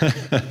and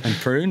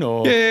prune?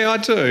 Or yeah, I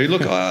do.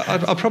 Look,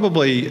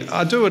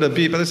 I do it a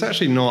bit, but it's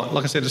actually not.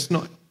 Like I said, it's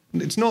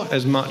not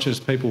as much as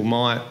people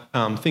might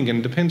think, and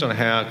it depends on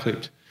how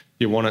clipped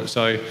you want it.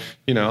 So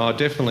I've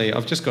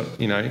just got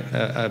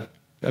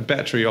a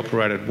battery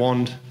operated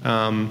wand.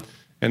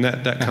 And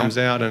that comes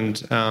out,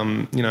 and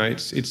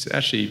it's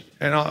actually,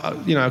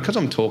 and because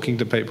I'm talking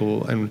to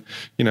people and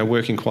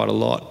working quite a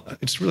lot,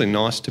 it's really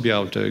nice to be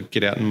able to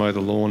get out and mow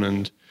the lawn,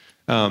 and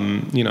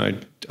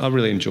I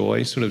really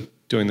enjoy sort of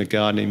doing the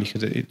gardening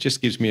because it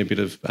just gives me a bit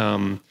of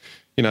a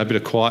bit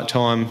of quiet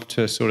time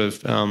to sort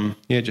of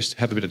just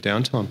have a bit of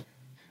downtime.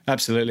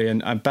 Absolutely,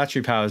 and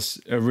battery power is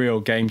a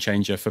real game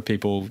changer for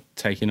people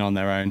taking on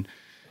their own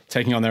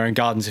taking on their own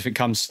gardens, if it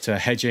comes to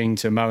hedging,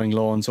 to mowing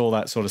lawns, all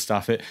that sort of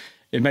stuff, it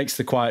makes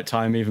the quiet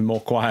time even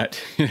more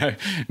quiet.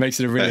 Makes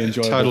it a really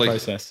enjoyable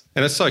process.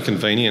 And it's so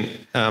convenient,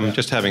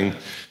 just having,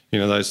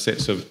 those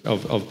sets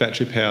of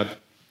battery-powered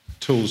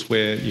tools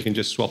where you can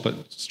just swap it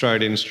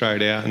straight in,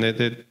 straight out. And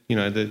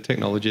the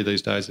technology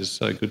these days is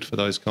so good for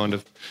those kind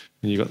of,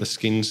 and you've got the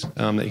skins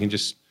that you can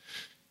just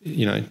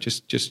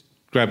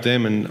grab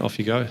them and off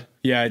you go.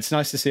 Yeah, it's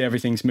nice to see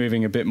everything's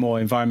moving a bit more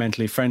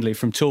environmentally friendly,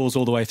 from tools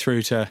all the way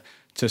through to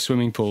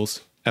swimming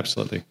pools.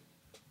 Absolutely.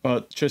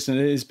 Well, Tristan,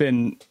 it has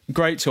been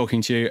great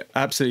talking to you.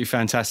 Absolutely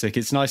fantastic.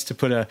 It's nice to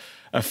put a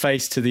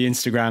face to the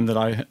Instagram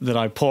that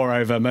I pore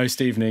over most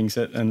evenings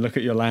and look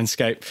at your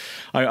landscape.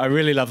 I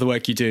really love the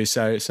work you do.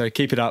 So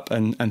keep it up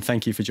and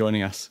thank you for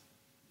joining us.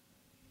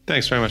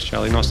 Thanks very much,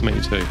 Charlie. Nice to meet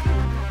you too.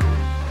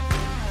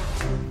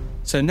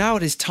 So now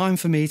it is time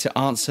for me to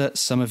answer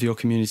some of your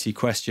community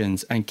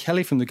questions. And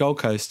Kelly from the Gold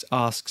Coast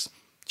asks,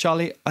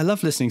 Charlie, I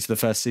love listening to the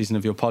first season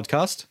of your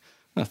podcast.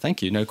 Well,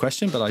 thank you, no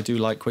question, but I do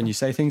like when you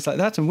say things like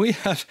that. And we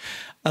have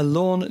a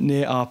lawn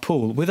near our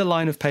pool with a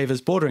line of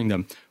pavers bordering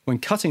them. When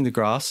cutting the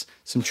grass,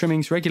 some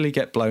trimmings regularly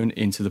get blown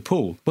into the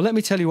pool. Well, let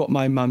me tell you what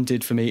my mum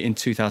did for me in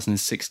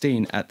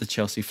 2016 at the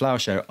Chelsea Flower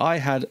Show. I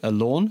had a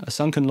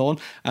sunken lawn,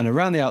 and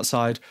around the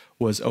outside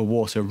was a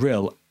water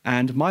rill.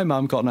 And my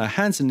mum got on her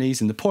hands and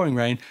knees in the pouring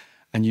rain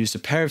and used a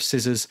pair of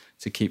scissors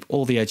to keep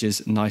all the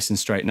edges nice and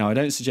straight. Now, I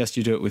don't suggest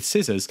you do it with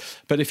scissors,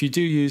 but if you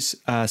do use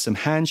some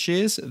hand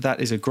shears, that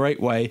is a great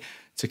way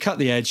to cut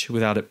the edge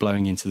without it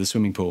blowing into the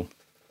swimming pool.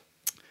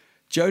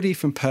 Jodie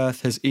from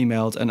Perth has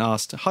emailed and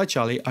asked, Hi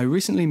Charlie, I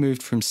recently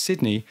moved from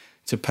Sydney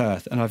to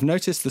Perth and I've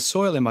noticed the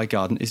soil in my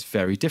garden is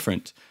very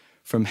different.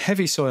 From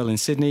heavy soil in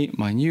Sydney,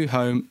 my new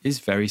home is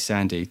very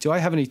sandy. Do I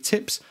have any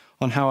tips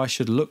on how I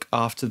should look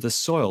after the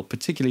soil,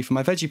 particularly for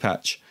my veggie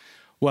patch?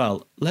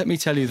 Well, let me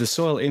tell you, the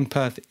soil in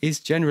Perth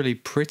is generally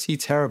pretty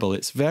terrible.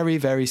 It's very,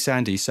 very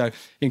sandy. So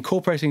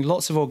incorporating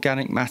lots of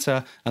organic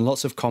matter and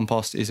lots of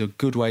compost is a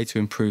good way to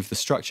improve the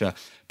structure.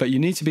 But you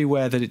need to be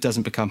aware that it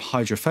doesn't become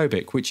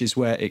hydrophobic, which is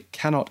where it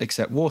cannot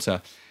accept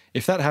water.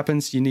 If that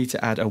happens, you need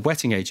to add a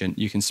wetting agent.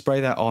 You can spray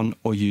that on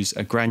or use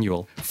a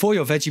granule. For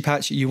your veggie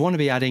patch, you want to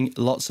be adding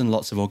lots and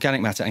lots of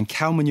organic matter, and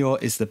cow manure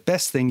is the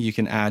best thing you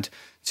can add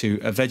to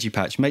a veggie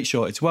patch. Make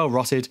sure it's well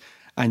rotted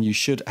and you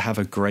should have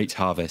a great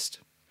harvest.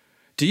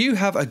 Do you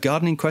have a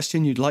gardening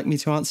question you'd like me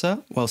to answer?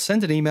 Well,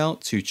 send an email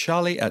to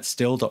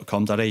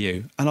charlie@still.com.au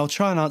and I'll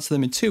try and answer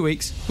them in 2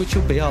 weeks, which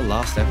will be our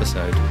last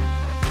episode.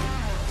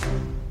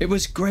 It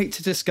was great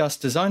to discuss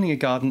designing a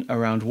garden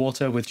around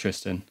water with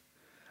Tristan.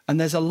 And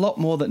there's a lot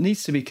more that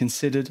needs to be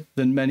considered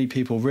than many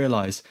people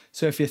realise.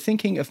 So if you're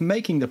thinking of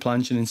making the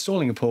plunge and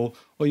installing a pool,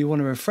 or you want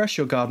to refresh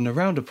your garden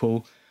around a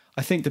pool,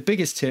 I think the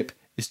biggest tip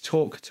is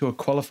talk to a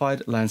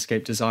qualified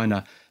landscape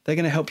designer. They're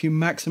going to help you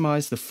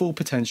maximise the full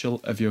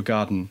potential of your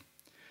garden.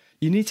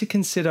 You need to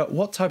consider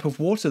what type of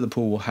water the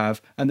pool will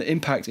have and the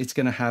impact it's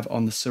going to have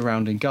on the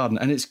surrounding garden.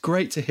 And it's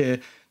great to hear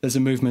there's a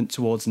movement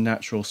towards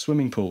natural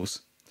swimming pools.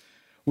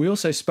 We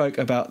also spoke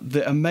about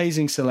the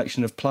amazing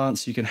selection of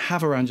plants you can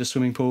have around your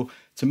swimming pool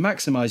to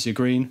maximise your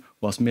green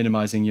whilst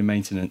minimising your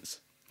maintenance.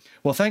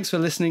 Well, thanks for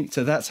listening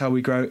to That's How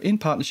We Grow in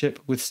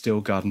partnership with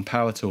Still Garden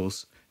Power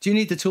Tools. Do you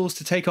need the tools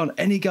to take on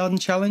any garden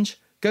challenge?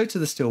 Go to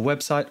the Still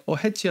website or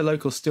head to your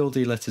local Still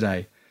dealer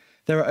today.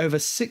 There are over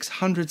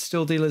 600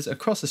 Still dealers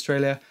across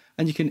Australia,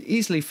 and you can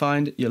easily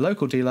find your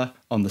local dealer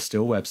on the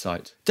Still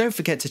website. Don't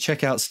forget to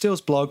check out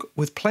Still's blog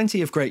with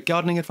plenty of great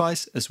gardening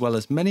advice, as well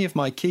as many of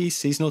my key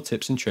seasonal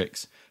tips and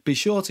tricks. Be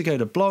sure to go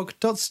to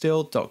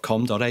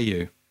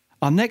blog.still.com.au.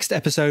 Our next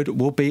episode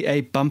will be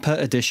a bumper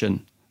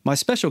edition. My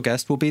special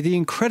guest will be the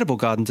incredible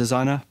garden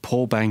designer,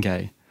 Paul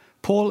Bangay.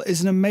 Paul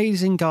is an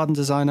amazing garden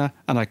designer,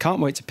 and I can't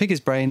wait to pick his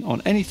brain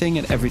on anything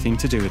and everything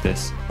to do with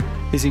this.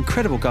 His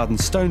incredible garden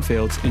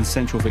Stonefields in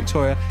central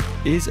Victoria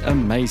is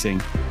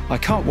amazing. I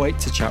can't wait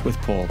to chat with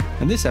Paul,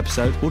 and this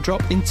episode will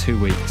drop in 2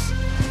 weeks.